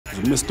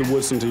Mr.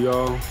 Woodson to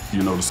y'all,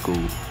 you know the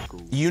school.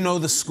 You know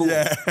the school.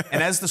 Yeah.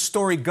 And as the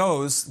story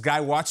goes, the guy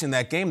watching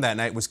that game that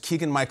night was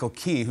Keegan-Michael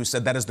Key, who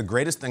said that is the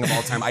greatest thing of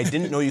all time. I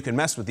didn't know you could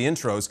mess with the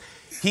intros.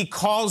 He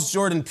calls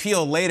Jordan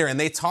Peele later, and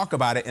they talk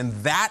about it, and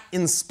that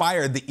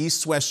inspired the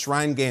East-West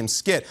Shrine Game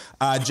skit.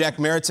 Jack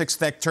Meritic's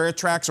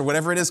Thecturatrax, or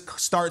whatever it is,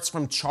 starts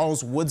from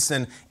Charles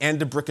Woodson and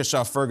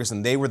DeBrickashaw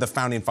Ferguson. They were the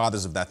founding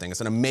fathers of that thing.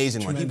 It's an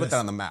amazing one. He put that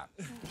on the map.